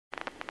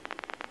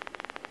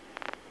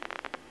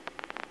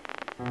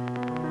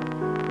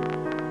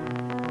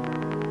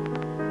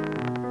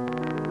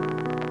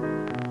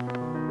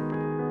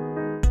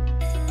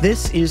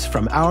This is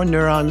From Our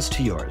Neurons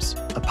to Yours,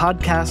 a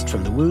podcast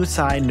from the Wu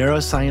Tsai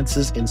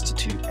Neurosciences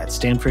Institute at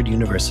Stanford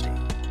University.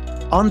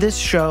 On this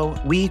show,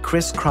 we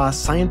crisscross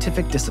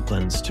scientific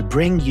disciplines to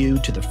bring you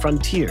to the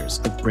frontiers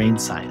of brain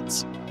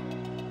science.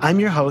 I'm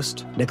your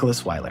host,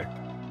 Nicholas Weiler.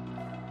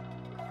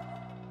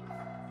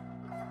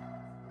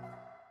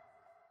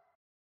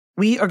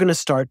 We are going to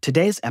start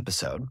today's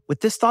episode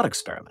with this thought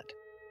experiment.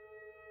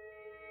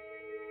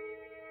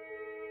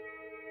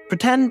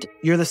 Pretend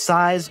you're the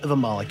size of a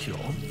molecule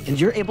and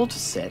you're able to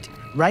sit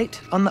right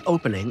on the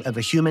opening of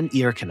a human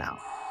ear canal.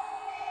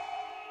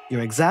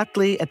 You're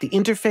exactly at the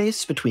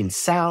interface between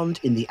sound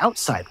in the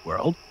outside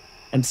world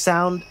and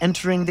sound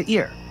entering the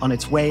ear on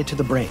its way to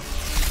the brain.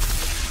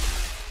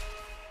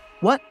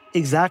 What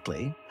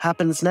exactly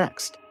happens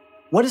next?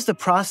 What is the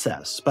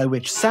process by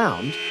which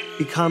sound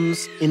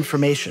becomes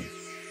information?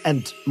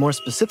 And more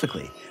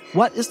specifically,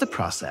 what is the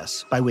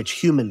process by which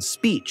human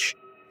speech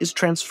is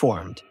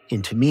transformed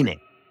into meaning?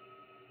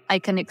 I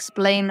can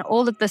explain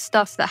all of the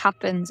stuff that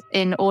happens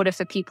in order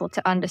for people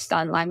to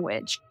understand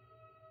language.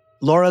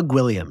 Laura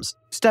Gwilliams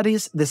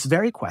studies this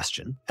very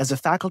question as a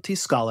faculty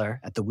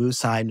scholar at the Wu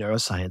Tsai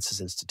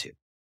Neurosciences Institute.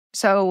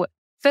 So,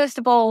 first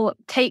of all,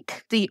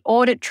 take the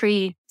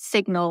auditory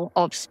signal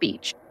of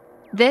speech.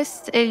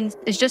 This is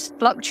just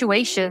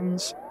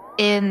fluctuations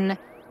in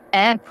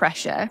air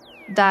pressure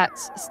that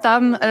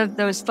some of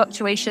those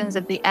fluctuations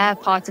of the air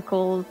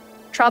particles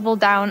travel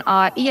down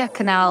our ear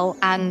canal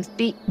and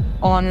beat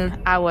on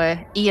our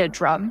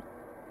eardrum.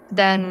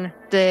 Then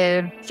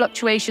the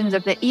fluctuations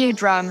of the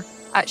eardrum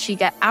actually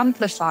get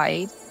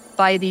amplified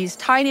by these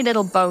tiny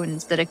little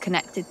bones that are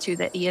connected to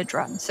the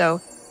eardrum.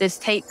 So this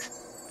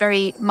takes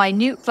very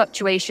minute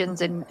fluctuations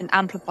and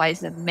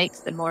amplifies them, makes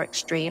them more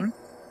extreme.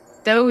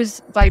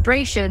 Those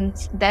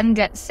vibrations then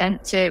get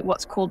sent to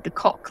what's called the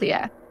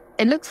cochlea.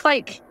 It looks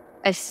like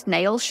a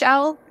snail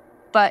shell,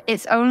 but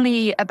it's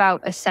only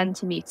about a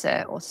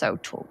centimeter or so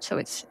tall, so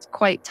it's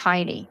quite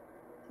tiny.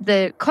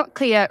 The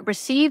cochlea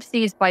receives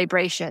these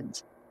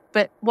vibrations,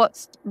 but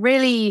what's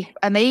really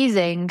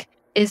amazing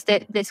is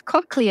that this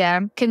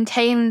cochlea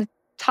contains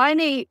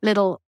tiny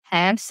little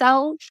hair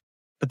cells.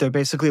 But they're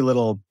basically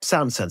little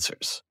sound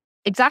sensors.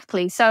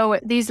 Exactly. So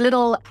these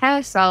little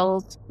hair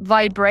cells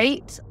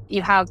vibrate.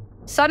 You have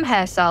some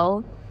hair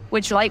cells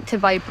which like to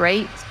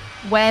vibrate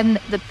when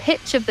the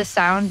pitch of the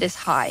sound is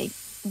high.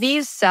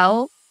 These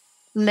cells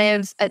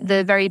live at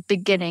the very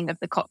beginning of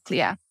the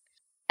cochlea.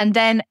 And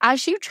then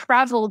as you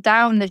travel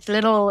down this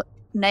little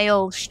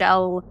snail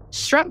shell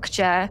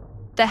structure,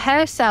 the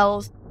hair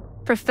cells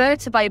prefer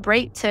to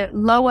vibrate to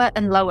lower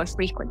and lower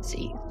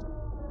frequencies.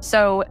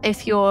 So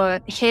if you're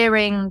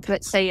hearing,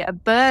 let's say, a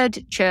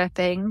bird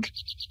chirping,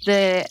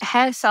 the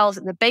hair cells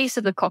at the base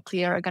of the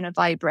cochlea are going to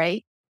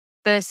vibrate,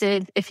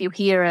 versus if you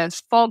hear a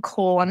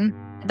foghorn,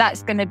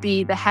 that's going to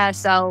be the hair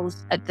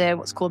cells at the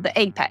what's called the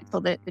apex,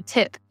 or the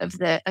tip of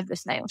the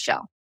snail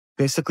shell.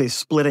 Basically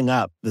splitting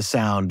up the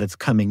sound that's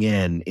coming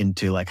in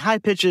into like high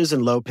pitches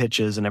and low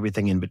pitches and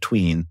everything in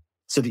between,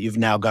 so that you've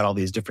now got all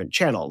these different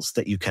channels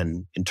that you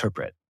can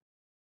interpret.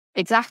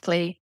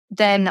 Exactly.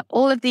 Then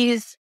all of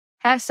these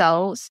hair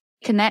cells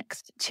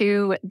connect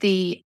to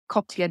the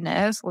cochlear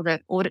nerve, or the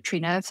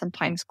auditory nerve,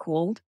 sometimes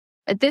called.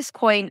 At this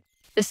point,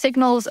 the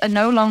signals are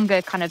no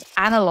longer kind of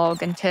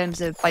analog in terms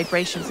of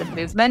vibrations and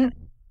movement.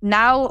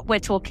 Now we're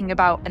talking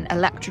about an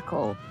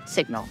electrical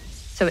signal.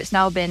 So it's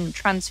now been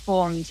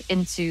transformed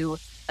into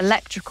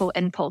electrical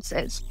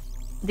impulses.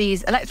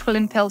 These electrical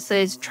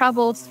impulses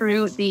travel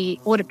through the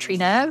auditory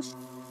nerve.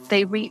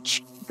 They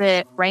reach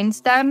the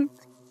brainstem.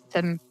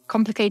 Some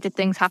complicated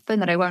things happen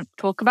that I won't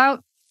talk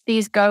about.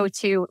 These go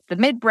to the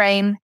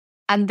midbrain,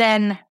 and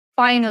then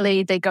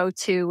finally they go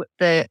to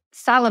the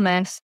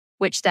thalamus,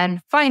 which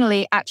then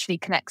finally actually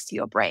connects to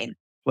your brain.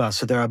 Well,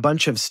 so there are a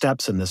bunch of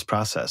steps in this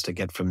process to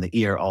get from the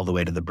ear all the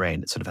way to the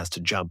brain. It sort of has to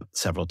jump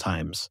several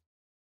times.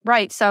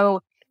 Right.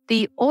 So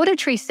the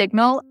auditory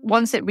signal,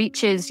 once it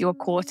reaches your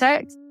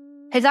cortex,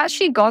 has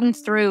actually gone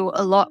through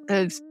a lot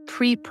of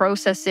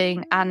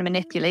pre-processing and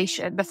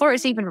manipulation before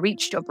it's even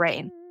reached your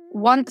brain.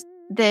 Once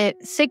the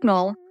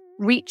signal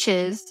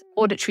reaches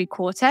auditory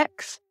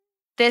cortex,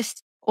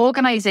 this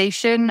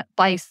organization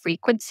by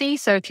frequency.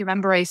 So if you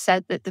remember, I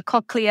said that the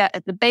cochlea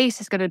at the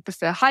base is going to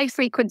prefer high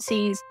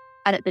frequencies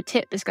and at the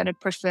tip is going to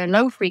prefer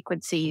low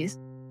frequencies.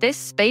 This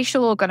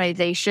spatial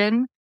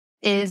organization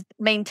is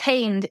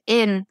maintained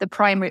in the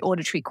primary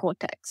auditory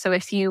cortex. So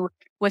if you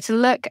were to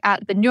look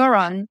at the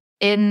neuron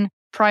in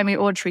primary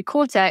auditory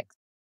cortex,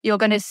 you're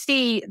going to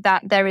see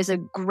that there is a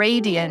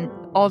gradient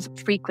of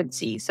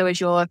frequency. So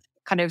as you're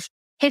kind of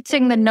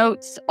hitting the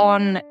notes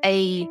on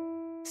a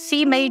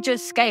C major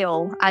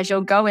scale, as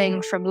you're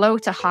going from low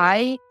to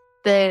high,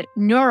 the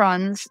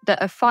neurons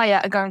that are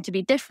fire are going to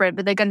be different,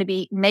 but they're going to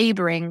be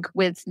neighboring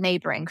with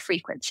neighboring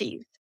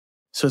frequencies.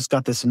 So it's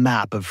got this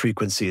map of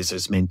frequencies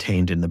that's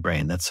maintained in the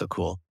brain. That's so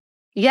cool.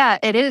 Yeah,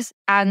 it is.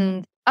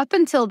 And up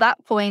until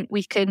that point,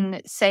 we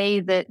can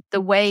say that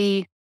the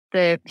way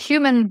the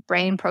human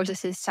brain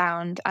processes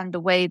sound and the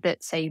way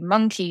that, say,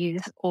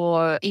 monkeys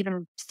or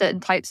even certain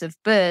types of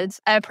birds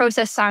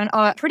process sound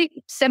are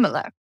pretty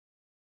similar.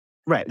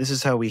 Right. This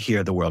is how we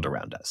hear the world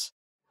around us.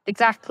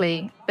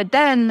 Exactly. But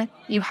then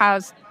you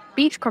have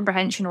speech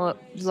comprehension or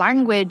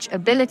language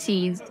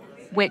abilities,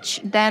 which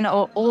then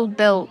are all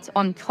built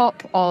on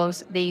top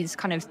of these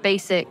kind of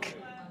basic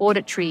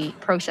auditory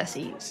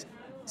processes.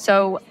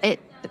 So it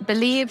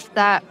believed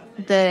that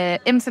the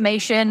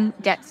information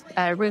gets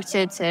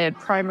routed to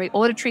primary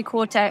auditory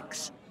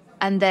cortex,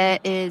 and there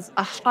is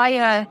a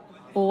higher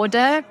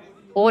order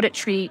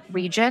auditory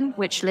region,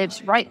 which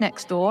lives right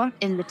next door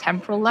in the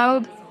temporal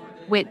lobe,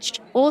 which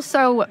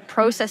also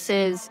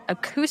processes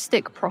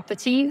acoustic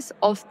properties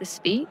of the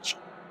speech,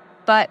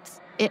 but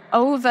it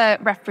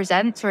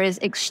over-represents or is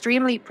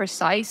extremely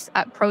precise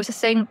at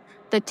processing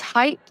the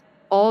type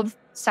of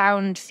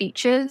sound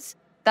features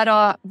that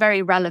are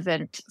very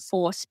relevant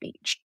for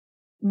speech.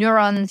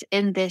 Neurons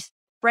in this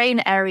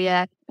brain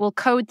area will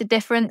code the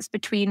difference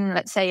between,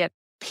 let's say, a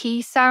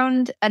P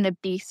sound and a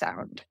B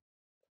sound,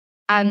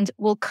 and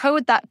will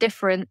code that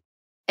difference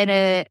in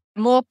a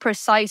more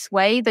precise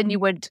way than you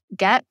would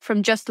get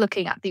from just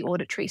looking at the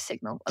auditory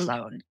signal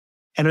alone.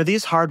 And are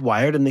these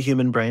hardwired in the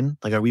human brain?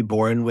 Like, are we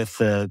born with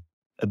the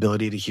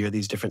ability to hear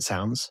these different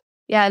sounds?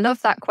 Yeah, I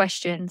love that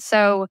question.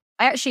 So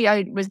I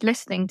was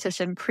listening to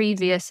some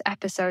previous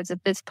episodes of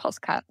this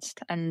podcast,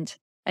 and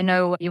I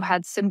know you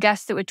had some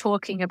guests that were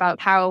talking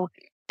about how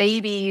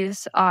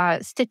babies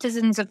are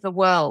citizens of the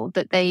world,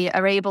 that they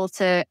are able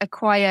to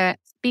acquire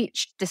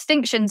speech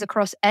distinctions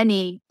across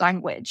any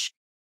language.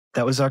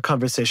 That was our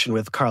conversation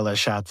with Carla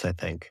Schatz, I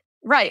think.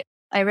 Right.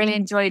 I really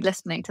enjoyed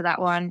listening to that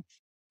one.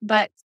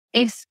 But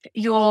if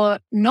you're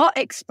not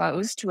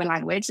exposed to a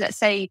language, let's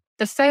say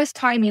the first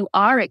time you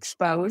are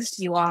exposed,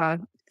 you are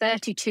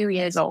 32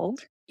 years old,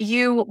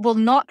 you will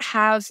not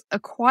have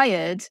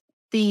acquired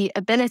the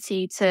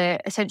ability to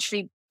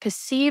essentially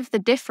perceive the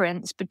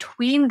difference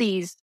between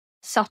these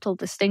subtle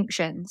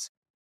distinctions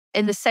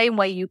in the same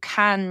way you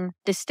can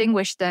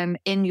distinguish them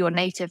in your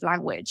native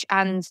language.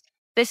 And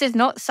this is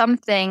not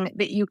something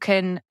that you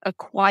can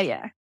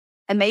acquire.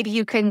 And maybe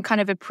you can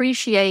kind of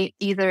appreciate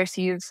either if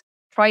you've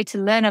tried to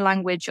learn a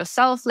language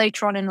yourself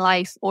later on in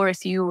life, or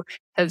if you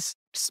have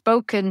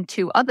spoken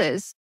to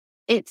others.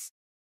 It's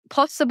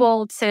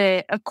possible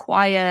to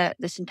acquire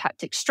the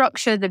syntactic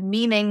structure, the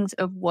meanings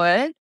of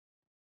words,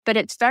 but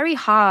it's very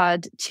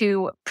hard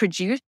to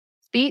produce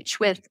speech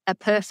with a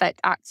perfect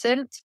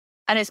accent.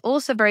 And it's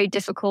also very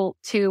difficult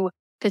to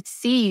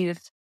perceive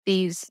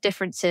these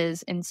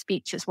differences in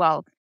speech as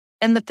well.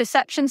 In the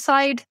perception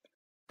side,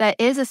 there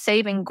is a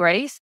saving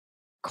grace.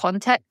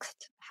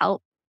 Context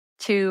helps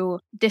to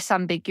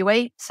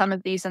disambiguate some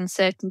of these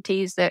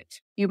uncertainties that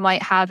you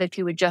might have if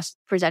you were just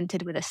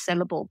presented with a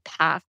syllable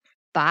path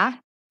ba.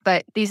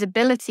 But these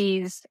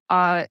abilities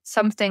are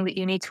something that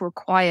you need to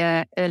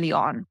acquire early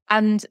on.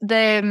 And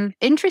the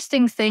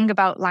interesting thing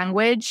about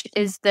language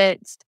is that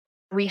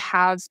we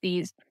have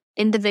these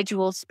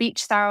individual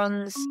speech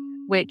sounds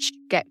which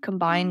get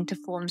combined to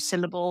form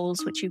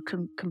syllables, which you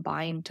can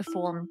combine to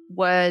form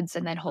words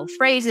and then whole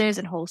phrases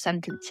and whole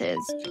sentences.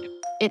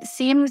 It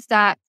seems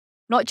that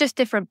not just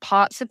different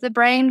parts of the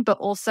brain, but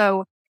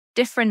also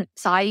different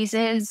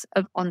sizes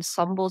of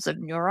ensembles of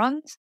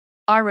neurons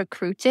are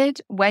recruited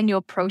when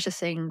you're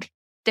processing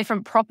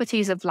different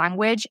properties of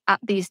language at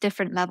these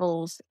different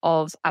levels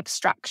of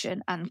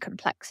abstraction and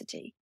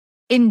complexity.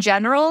 In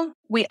general,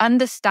 we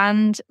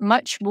understand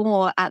much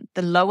more at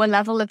the lower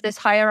level of this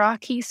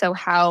hierarchy, so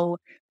how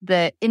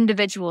the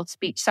individual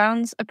speech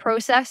sounds are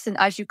processed. And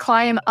as you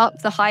climb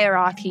up the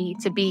hierarchy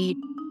to be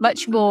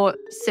much more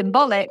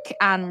symbolic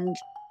and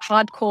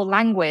hardcore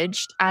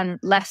language and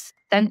less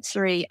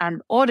sensory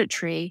and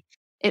auditory,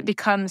 it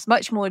becomes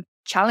much more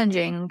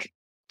challenging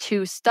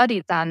to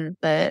study than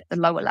the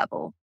lower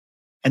level.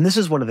 And this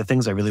is one of the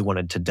things I really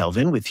wanted to delve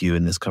in with you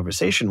in this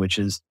conversation, which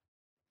is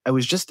I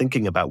was just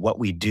thinking about what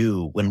we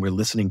do when we're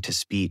listening to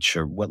speech,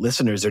 or what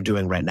listeners are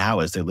doing right now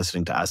as they're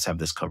listening to us have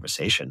this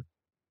conversation.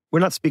 We're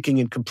not speaking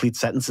in complete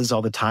sentences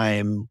all the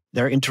time.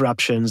 There are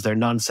interruptions, there are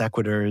non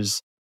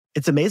sequiturs.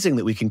 It's amazing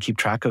that we can keep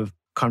track of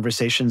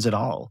conversations at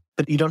all,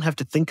 but you don't have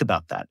to think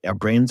about that. Our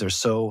brains are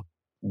so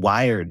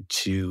wired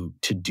to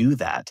do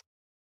that.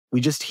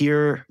 We just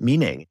hear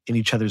meaning in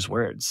each other's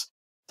words.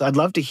 So I'd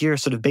love to hear,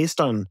 sort of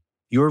based on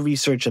your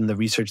research and the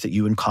research that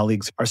you and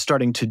colleagues are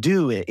starting to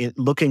do,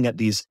 looking at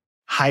these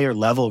higher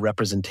level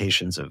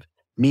representations of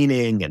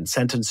meaning and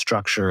sentence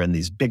structure and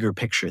these bigger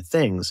picture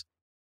things,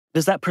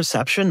 does that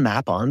perception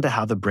map on to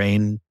how the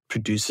brain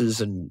produces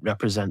and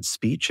represents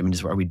speech? I mean,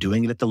 are we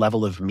doing it at the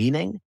level of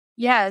meaning?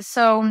 Yeah,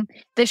 so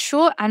the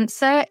short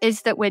answer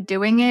is that we're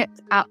doing it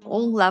at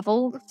all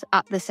levels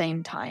at the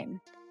same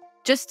time.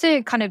 Just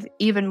to kind of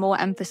even more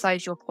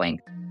emphasize your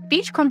point,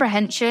 speech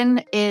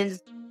comprehension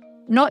is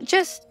not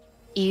just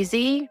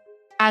easy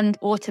and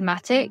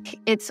automatic,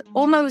 it's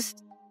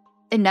almost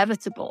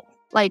inevitable.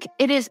 Like,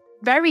 it is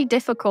very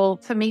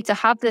difficult for me to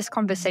have this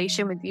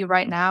conversation with you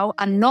right now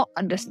and not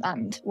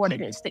understand what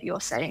it is that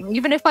you're saying.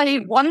 Even if I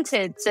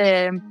wanted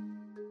to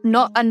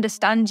not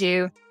understand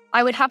you,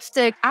 I would have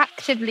to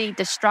actively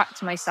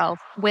distract myself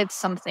with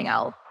something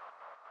else.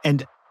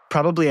 And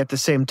probably at the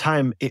same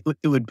time, it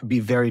would be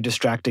very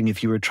distracting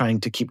if you were trying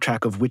to keep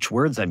track of which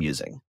words I'm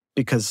using,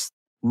 because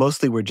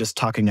mostly we're just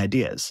talking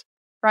ideas.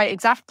 Right,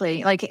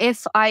 exactly. Like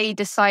if I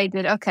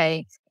decided,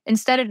 okay,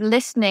 instead of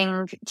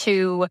listening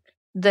to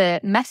the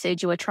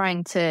message you were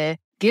trying to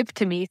give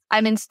to me,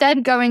 I'm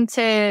instead going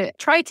to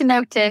try to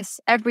notice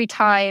every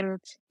time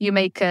you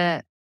make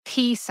a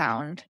P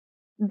sound.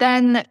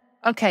 Then,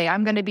 okay,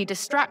 I'm going to be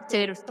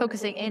distracted,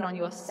 focusing in on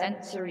your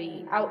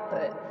sensory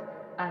output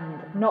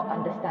and not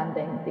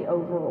understanding the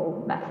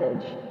overall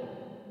message.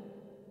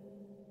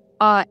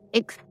 Our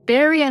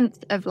experience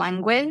of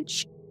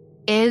language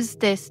is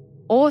this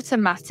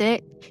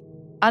automatic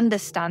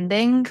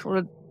understanding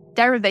or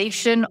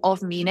derivation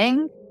of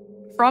meaning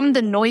from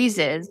the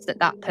noises that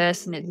that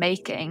person is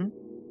making.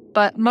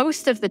 But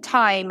most of the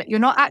time, you're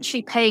not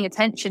actually paying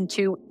attention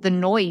to the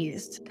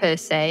noise per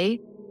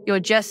se. You're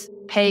just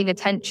paying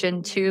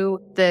attention to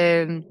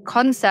the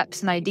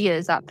concepts and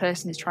ideas that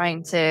person is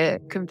trying to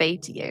convey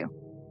to you.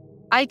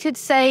 I could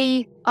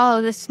say,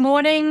 oh, this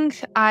morning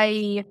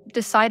I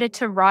decided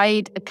to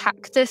ride a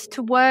cactus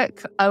to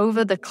work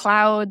over the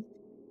clouds.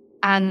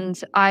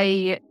 And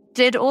I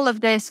did all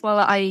of this while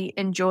I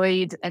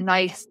enjoyed a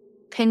nice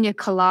pina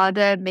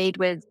colada made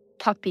with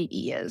puppy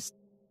ears.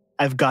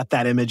 I've got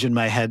that image in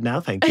my head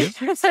now. Thank you.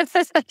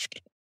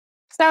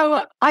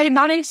 So I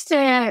managed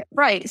to,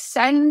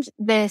 send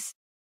this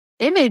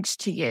image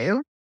to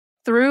you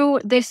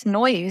through this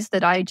noise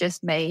that I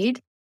just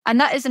made. And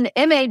that is an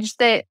image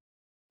that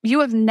you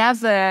have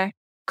never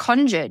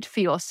conjured for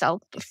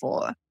yourself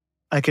before.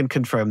 I can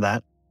confirm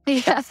that.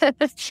 Yeah.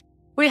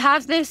 We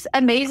have this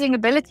amazing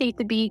ability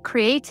to be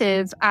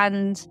creative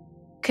and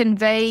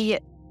convey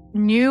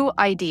new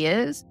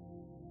ideas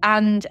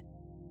and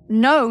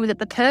know that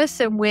the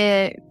person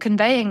we're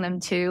conveying them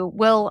to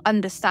will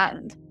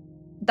understand.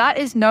 That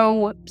is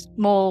no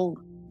small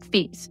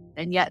feat,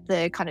 and yet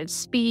the kind of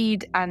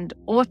speed and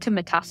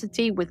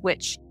automaticity with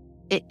which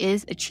it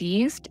is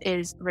achieved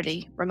is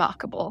really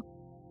remarkable.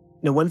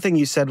 Now, one thing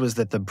you said was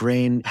that the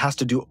brain has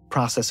to do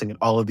processing at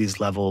all of these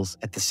levels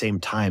at the same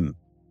time.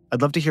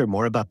 I'd love to hear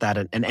more about that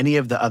and any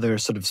of the other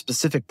sort of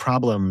specific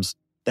problems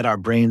that our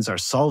brains are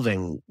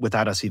solving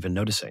without us even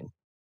noticing.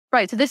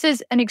 Right. So this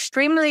is an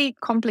extremely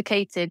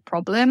complicated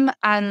problem.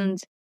 And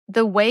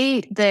the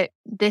way that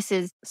this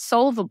is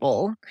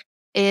solvable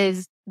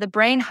is the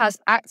brain has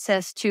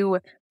access to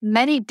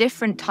many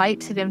different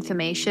types of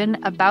information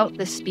about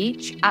the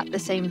speech at the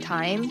same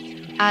time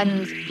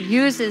and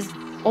uses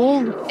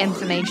all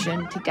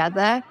information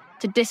together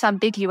to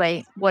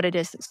disambiguate what it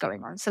is that's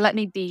going on. So let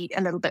me be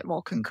a little bit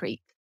more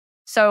concrete.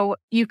 So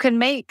you can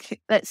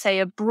make, let's say,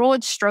 a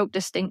broad stroke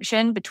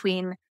distinction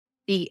between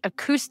the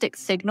acoustic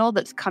signal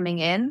that's coming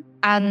in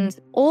and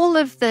all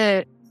of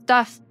the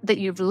stuff that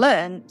you've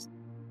learned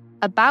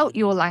about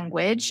your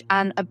language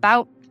and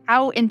about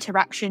how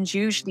interactions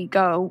usually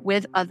go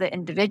with other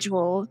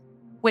individuals,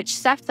 which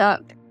set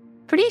up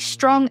pretty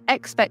strong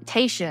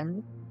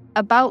expectations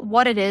about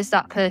what it is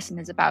that person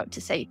is about to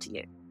say to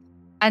you.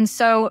 And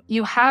so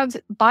you have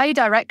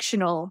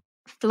bidirectional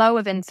flow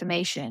of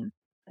information,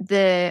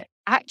 the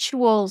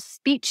actual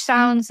speech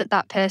sounds that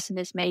that person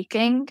is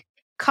making,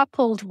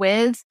 coupled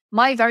with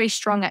my very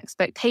strong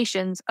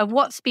expectations of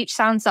what speech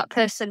sounds that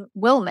person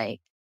will make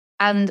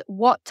and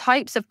what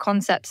types of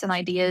concepts and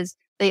ideas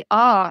they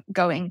are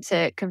going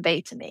to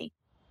convey to me.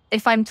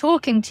 If I'm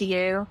talking to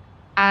you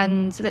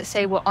and let's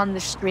say we're on the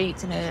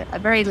street and a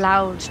very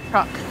loud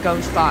truck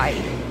goes by,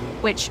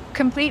 which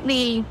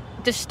completely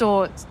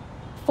distorts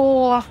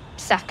 4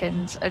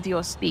 seconds of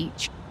your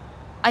speech,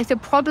 I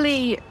could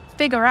probably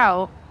figure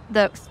out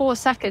that 4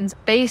 seconds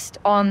based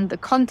on the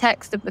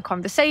context of the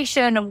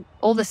conversation and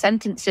all the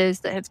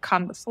sentences that have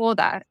come before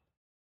that.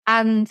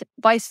 And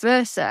vice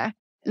versa.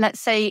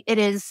 Let's say it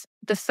is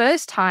the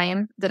first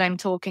time that I'm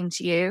talking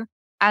to you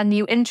and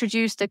you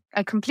introduced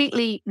a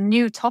completely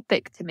new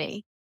topic to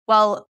me.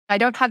 Well, I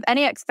don't have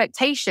any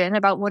expectation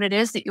about what it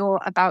is that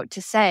you're about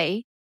to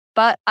say,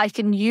 but I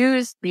can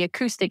use the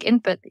acoustic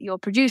input that you're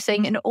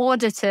producing in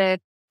order to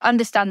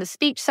understand the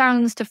speech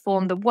sounds, to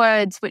form the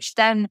words, which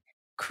then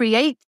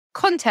create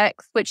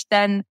context, which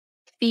then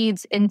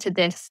feeds into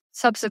this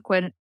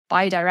subsequent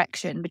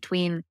bidirection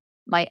between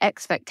my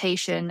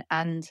expectation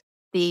and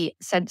the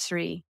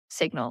sensory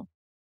signal.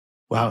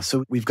 Wow.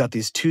 So we've got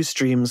these two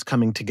streams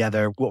coming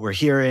together, what we're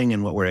hearing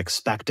and what we're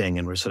expecting,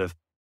 and we're sort of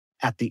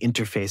at the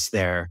interface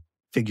there,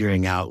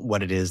 figuring out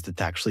what it is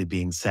that's actually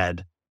being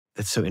said.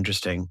 That's so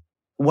interesting.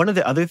 One of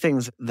the other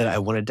things that I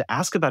wanted to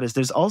ask about is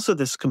there's also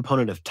this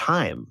component of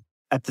time.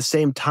 At the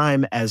same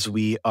time as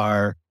we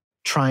are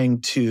trying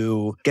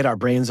to get our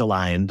brains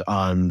aligned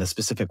on the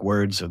specific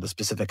words or the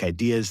specific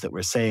ideas that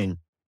we're saying,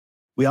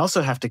 we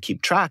also have to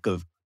keep track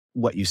of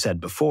what you said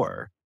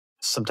before,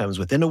 sometimes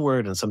within a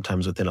word and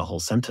sometimes within a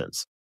whole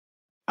sentence.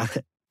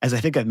 As I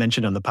think I've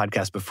mentioned on the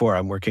podcast before,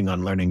 I'm working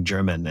on learning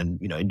German. And,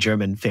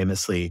 German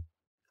famously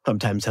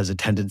sometimes has a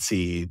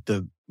tendency,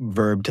 the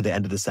verb to the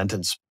end of the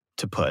sentence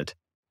to put.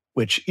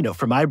 which,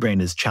 for my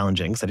brain is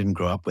challenging because I didn't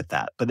grow up with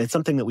that. But it's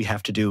something that we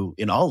have to do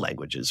in all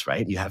languages,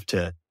 right? You have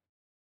to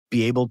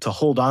be able to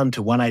hold on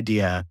to one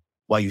idea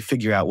while you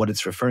figure out what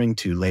it's referring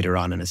to later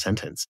on in a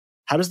sentence.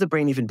 How does the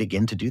brain even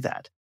begin to do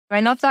that? I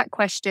love that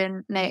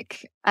question,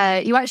 Nick.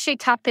 You actually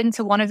tap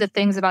into one of the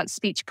things about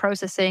speech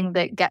processing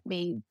that get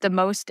me the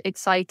most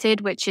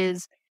excited, which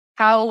is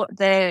how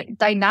the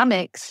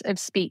dynamics of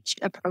speech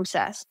are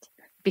processed,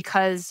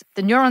 because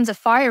the neurons are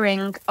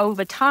firing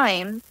over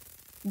time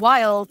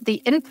while the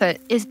input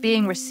is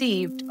being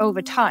received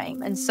over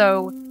time. And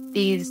so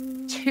these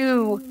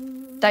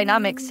two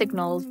dynamic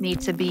signals need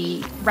to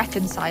be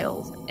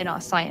reconciled in our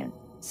science.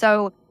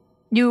 So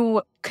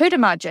you could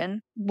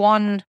imagine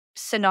one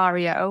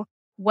scenario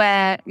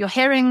where you're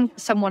hearing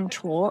someone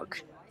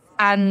talk,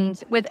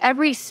 and with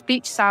every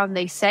speech sound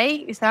they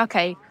say, you say,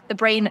 okay, the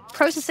brain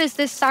processes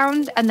this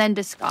sound and then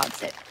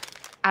discards it,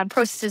 and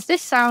processes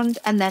this sound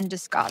and then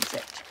discards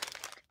it.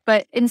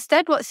 But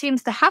instead, what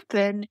seems to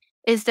happen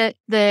is that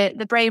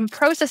the brain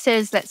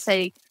processes, let's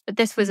say, that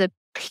this was a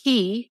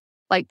P,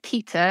 like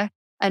Peter,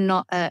 and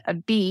not a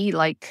B,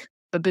 like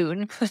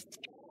baboon.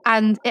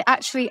 And it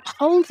actually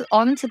holds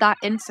on to that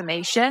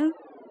information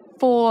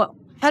for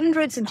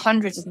hundreds and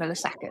hundreds of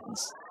milliseconds,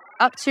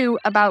 up to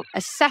about a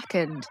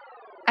second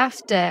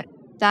after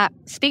that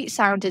speech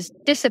sound has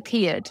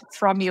disappeared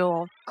from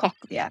your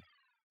cochlea.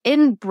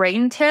 In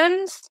brain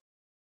terms,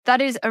 that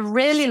is a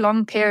really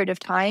long period of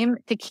time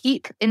to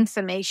keep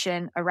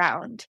information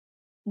around.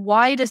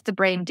 Why does the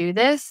brain do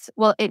this?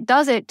 Well, it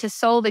does it to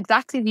solve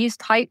exactly these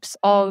types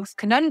of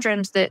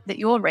conundrums that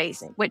you're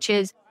raising, which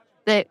is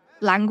that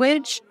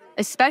language,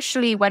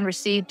 especially when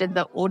received in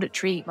the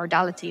auditory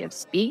modality of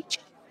speech,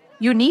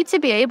 you need to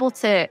be able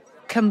to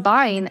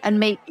combine and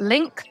make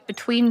link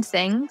between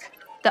things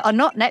that are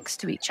not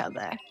next to each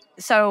other.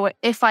 So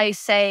if I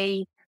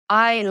say,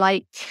 I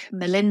like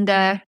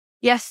Melinda,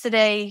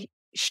 yesterday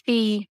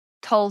she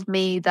told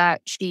me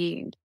that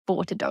she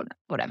bought a donut,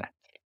 whatever.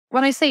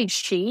 When I say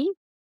she,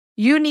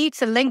 you need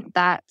to link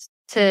that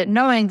to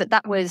knowing that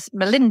that was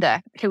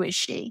Melinda, who is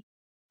she.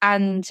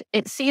 And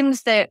it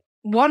seems that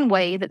one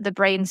way that the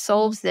brain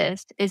solves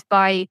this is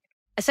by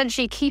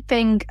essentially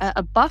keeping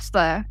a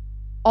buffer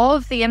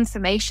of the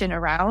information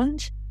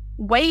around,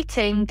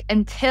 waiting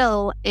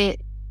until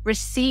it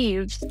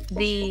receives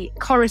the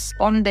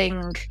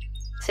corresponding,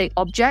 say,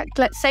 object.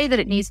 Let's say that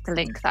it needs to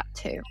link that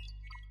to.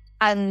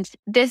 And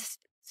this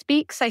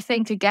speaks, I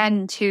think,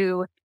 again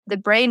to the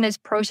brain is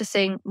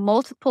processing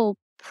multiple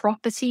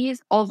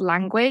properties of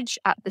language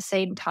at the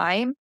same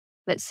time.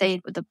 Let's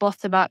say with the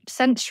bottom-up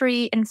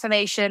sensory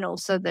information,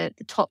 also the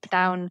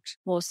top-down,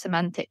 more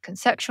semantic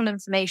conceptual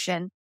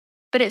information.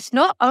 But it's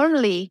not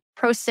only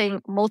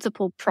processing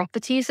multiple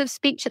properties of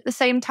speech at the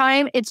same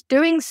time, it's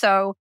doing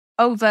so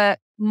over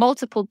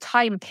multiple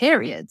time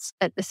periods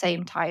at the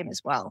same time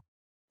as well.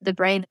 The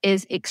brain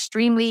is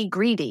extremely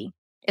greedy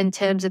in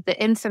terms of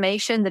the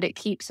information that it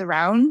keeps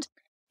around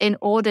in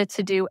order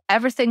to do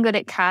everything that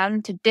it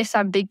can to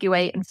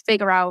disambiguate and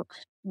figure out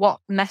what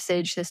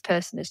message this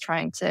person is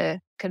trying to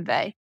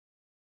convey.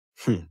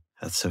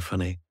 That's so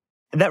funny.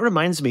 And that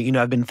reminds me,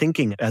 I've been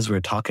thinking as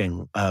we're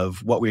talking of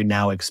what we're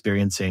now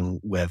experiencing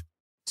with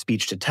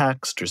speech to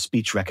text or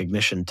speech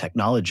recognition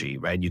technology,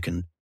 right? You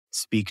can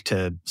speak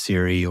to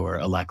Siri or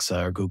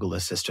Alexa or Google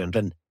Assistant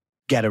and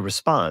get a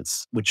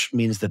response, which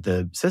means that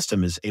the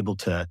system is able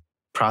to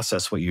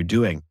process what you're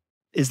doing.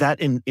 Is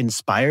that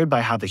inspired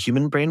by how the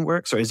human brain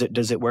works, or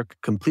does it work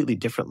completely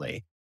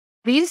differently?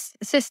 These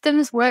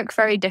systems work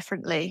very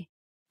differently.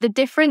 The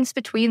difference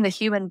between the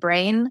human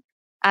brain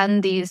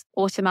and these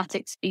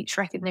automatic speech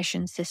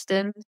recognition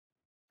systems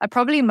are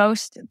probably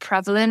most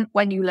prevalent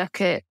when you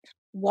look at,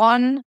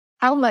 one,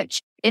 how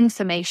much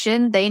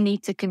information they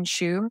need to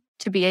consume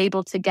to be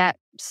able to get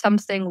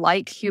something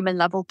like human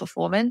level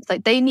performance.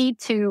 Like they need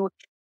to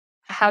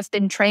have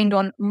been trained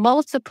on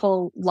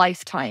multiple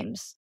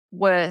lifetimes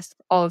worth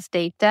of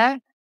data,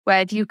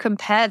 where if you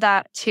compare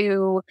that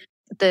to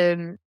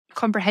the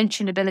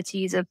comprehension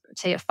abilities of,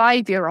 say, a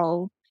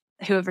 5-year-old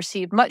who have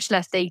received much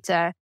less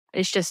data,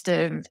 it's just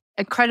an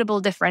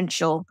incredible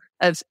differential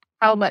of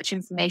how much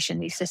information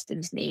these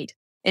systems need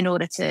in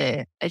order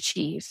to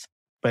achieve.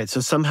 Right.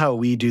 So somehow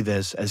we do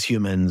this as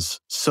humans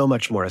so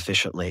much more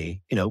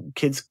efficiently.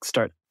 Kids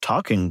start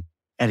talking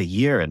at a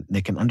year and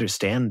they can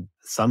understand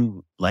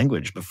some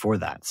language before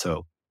that.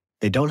 So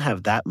they don't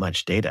have that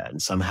much data,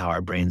 and somehow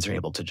our brains are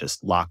able to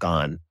just lock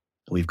on.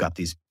 We've got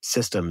these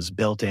systems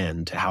built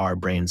in to how our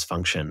brains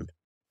function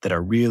that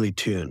are really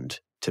tuned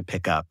to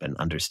pick up and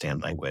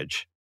understand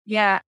language.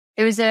 Yeah,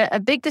 it was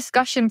a big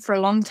discussion for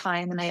a long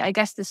time. And I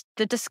guess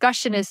the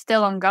discussion is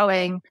still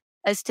ongoing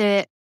as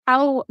to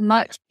how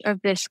much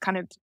of this kind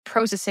of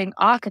processing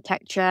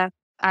architecture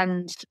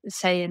and,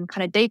 say, in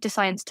kind of data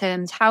science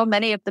terms, how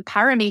many of the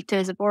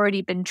parameters have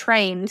already been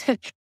trained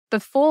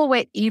before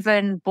we're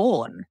even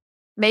born.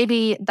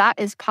 Maybe that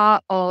is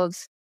part of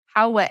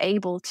how we're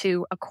able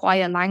to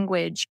acquire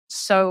language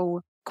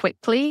so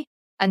quickly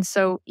and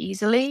so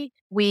easily.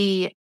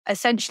 We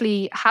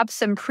essentially have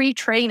some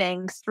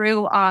pre-training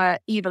through our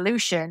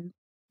evolution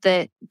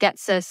that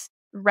gets us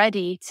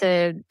ready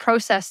to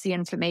process the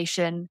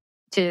information,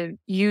 to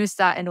use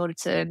that in order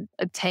to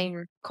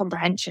obtain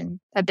comprehension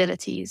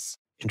abilities.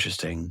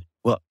 Interesting.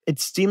 Well, it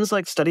seems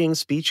like studying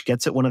speech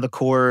gets at one of the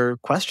core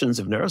questions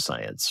of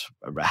neuroscience.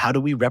 How do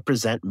we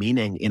represent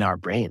meaning in our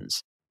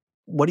brains?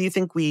 What do you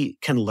think we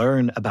can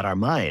learn about our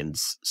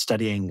minds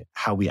studying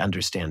how we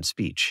understand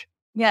speech?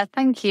 Yeah,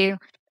 thank you.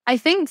 I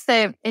think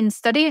that in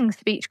studying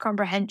speech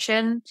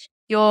comprehension,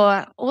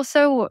 you're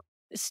also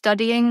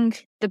studying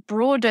the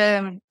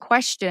broader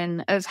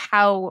question of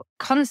how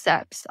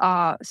concepts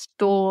are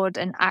stored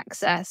and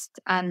accessed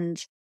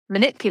and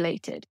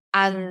manipulated.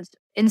 And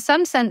in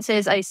some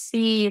senses, I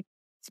see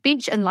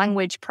speech and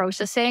language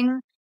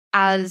processing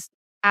as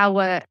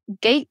our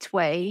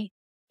gateway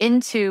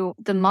into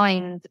the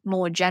mind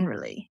more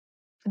generally.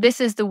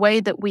 This is the way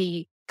that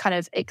we kind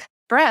of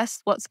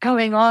express what's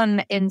going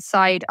on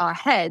inside our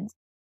heads.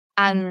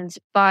 And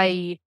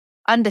by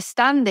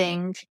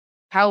understanding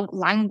how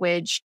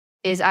language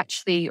is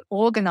actually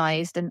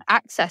organized and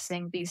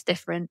accessing these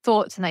different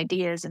thoughts and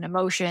ideas and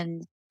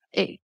emotions,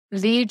 it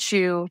leads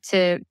you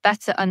to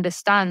better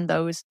understand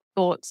those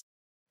thoughts,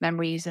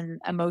 memories, and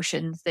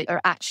emotions that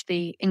are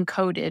actually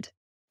encoded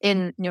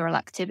in neural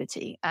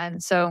activity.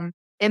 And so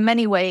in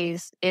many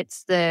ways,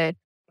 it's the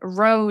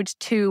road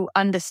to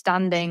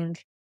understanding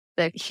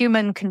the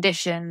human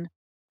condition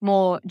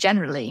more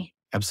generally.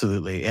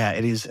 Absolutely. Yeah,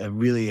 it is a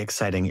really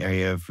exciting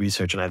area of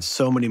research, and I have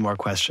so many more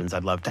questions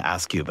I'd love to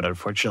ask you, but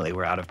unfortunately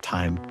we're out of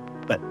time.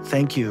 But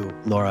thank you,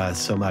 Laura,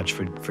 so much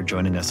for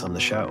joining us on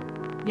the show.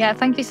 Yeah,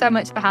 thank you so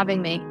much for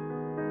having me.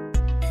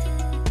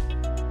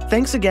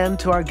 Thanks again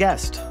to our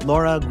guest,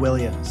 Laura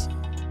Gwilliams.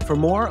 For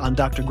more on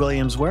Dr.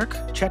 Gwilliams' work,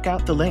 check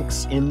out the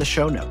links in the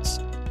show notes.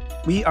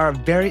 We are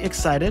very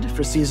excited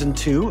for Season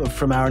 2 of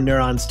From Our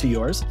Neurons to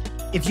Yours.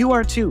 If you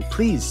are too,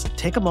 please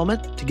take a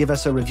moment to give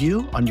us a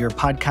review on your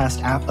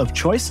podcast app of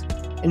choice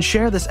and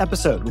share this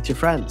episode with your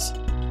friends.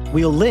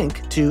 We'll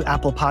link to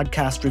Apple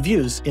Podcast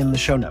reviews in the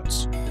show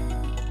notes.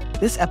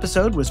 This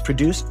episode was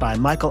produced by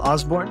Michael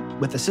Osborne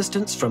with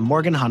assistance from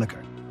Morgan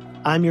Honecker.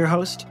 I'm your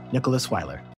host, Nicholas Weiler.